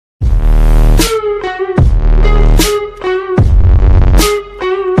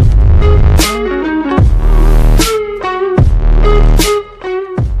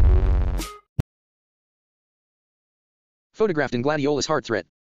photographed in gladiolus heart threat.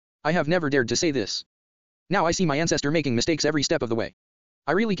 I have never dared to say this. Now I see my ancestor making mistakes every step of the way.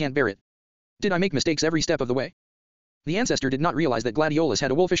 I really can't bear it. Did I make mistakes every step of the way? The ancestor did not realize that Gladiolus had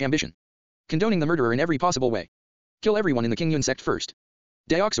a wolfish ambition, condoning the murderer in every possible way. Kill everyone in the Qingyun sect first.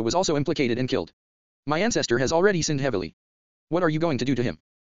 Dioxa was also implicated and killed. My ancestor has already sinned heavily. What are you going to do to him?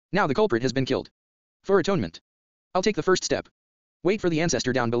 Now the culprit has been killed. For atonement, I'll take the first step. Wait for the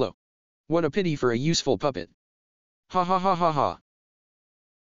ancestor down below. What a pity for a useful puppet. Ha ha ha ha ha.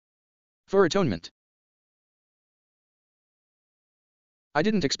 For atonement. I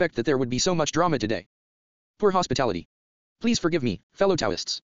didn't expect that there would be so much drama today. Poor hospitality. Please forgive me, fellow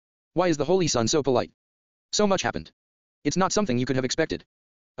Taoists. Why is the Holy Sun so polite? So much happened. It's not something you could have expected.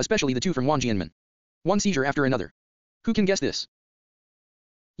 Especially the two from Wanjianmen. One seizure after another. Who can guess this?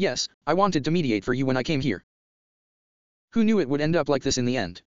 Yes, I wanted to mediate for you when I came here. Who knew it would end up like this in the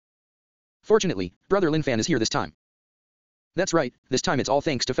end? Fortunately, Brother Lin Fan is here this time. That's right, this time it's all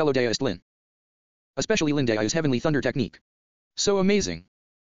thanks to fellow Daoist Lin. Especially Lin Dao's heavenly thunder technique. So amazing.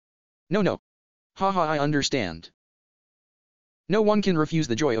 No. Haha, I understand. No one can refuse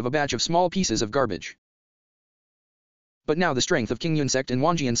the joy of a batch of small pieces of garbage. But now the strength of Qingyun sect and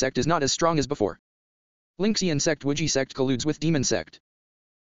Wanjian sect is not as strong as before. Lingxian sect Wuji sect colludes with Demon sect.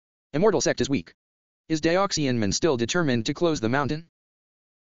 Immortal sect is weak. Is Daoxianmen still determined to close the mountain?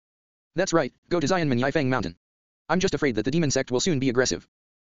 That's right, go to Xianmen Yifeng Mountain. I'm just afraid that the Demon sect will soon be aggressive.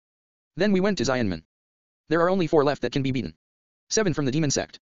 Then we went to Xianmen. There are only 4 left that can be beaten. 7 from the Demon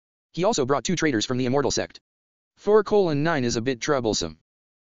sect. He also brought 2 traitors from the Immortal sect. 4:9 is a bit troublesome.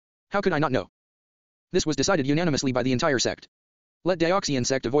 How could I not know? This was decided unanimously by the entire sect. Let Daoxian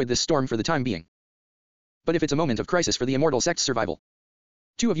sect avoid this storm for the time being. But if it's a moment of crisis for the Immortal sect's survival.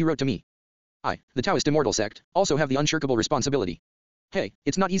 2 of you wrote to me. I, the Taoist Immortal sect, also have the unshirkable responsibility. Hey,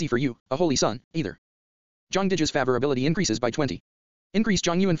 it's not easy for you, a holy son, either. Zhang Diji's favorability increases by 20. Increase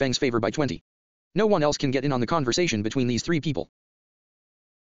Zhang Yuanfeng's favor by 20. No one else can get in on the conversation between these 3 people.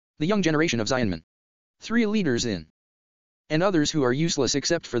 The young generation of Xianmen. 3 leaders in. And others who are useless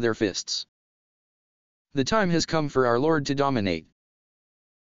except for their fists. The time has come for our Lord to dominate.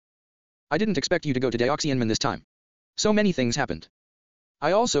 I didn't expect you to go to Daoxianmen this time. So many things happened.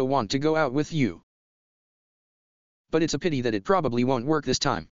 I also want to go out with you. But it's a pity that it probably won't work this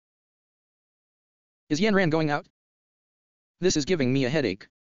time. Is Yanran going out? This is giving me a headache.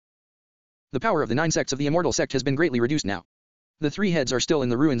 The power of the 9 sects of the Immortal sect has been greatly reduced now. The 3 heads are still in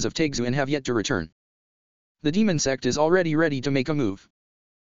the ruins of Taigzu and have yet to return. The Demon sect is already ready to make a move.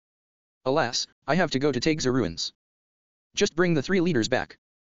 Alas, I have to go to Taigzu ruins. Just bring the 3 leaders back.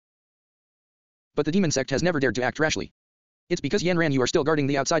 But the Demon sect has never dared to act rashly. It's because Yanran you are still guarding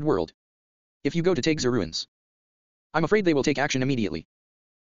the outside world. If you go to Taigzu ruins, I'm afraid they will take action immediately.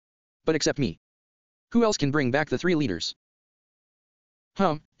 But except me. Who else can bring back the 3 leaders?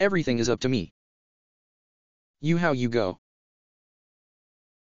 Everything is up to me. How you go.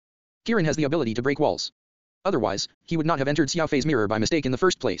 Kirin has the ability to break walls. Otherwise, he would not have entered Xiaofei's mirror by mistake in the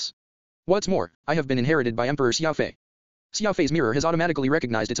first place. What's more, I have been inherited by Emperor Xiaofei. Xiaofei's mirror has automatically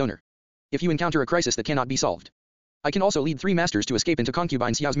recognized its owner. If you encounter a crisis that cannot be solved, I can also lead 3 masters to escape into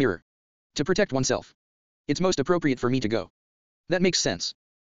concubine Xiao's mirror. To protect oneself. It's most appropriate for me to go. That makes sense.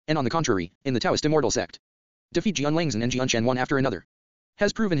 And on the contrary, in the Taoist Immortal sect, defeat Jian Langzhen and Jian Shen one after another.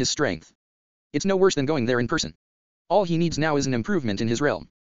 Has proven his strength. It's no worse than going there in person. All he needs now is an improvement in his realm.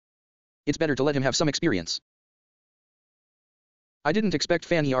 It's better to let him have some experience. I didn't expect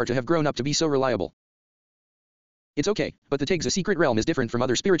Fan Yar to have grown up to be so reliable. It's okay, but the Taigzu secret realm is different from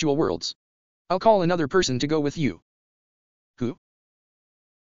other spiritual worlds. I'll call another person to go with you. Who?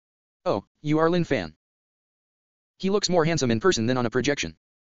 Oh, you are Lin Fan. He looks more handsome in person than on a projection.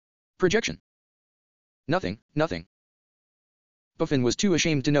 Projection? Nothing. Buffin was too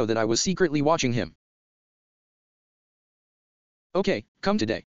ashamed to know that I was secretly watching him. Okay, come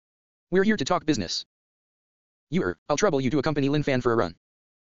today. We're here to talk business. I'll trouble you to accompany Lin Fan for a run.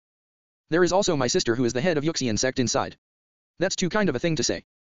 There is also my sister who is the head of Yuxian sect inside. That's too kind of a thing to say.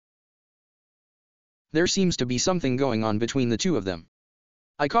 There seems to be something going on between the 2 of them.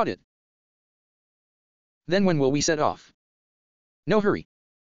 I caught it. Then when will we set off? No hurry.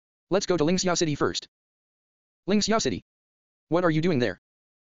 Let's go to Lingxiao City first. Lingxiao City? What are you doing there?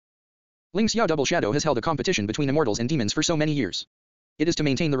 Lingxiao Double Shadow has held a competition between immortals and demons for so many years. It is to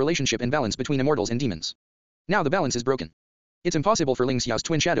maintain the relationship and balance between immortals and demons. Now the balance is broken. It's impossible for Lingxiao's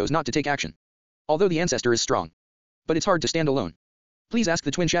twin shadows not to take action. Although the ancestor is strong. But it's hard to stand alone. Please ask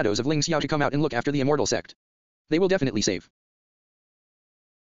the twin shadows of Lingxiao to come out and look after the Immortal sect. They will definitely save.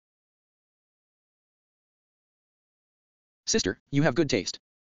 Sister, you have good taste.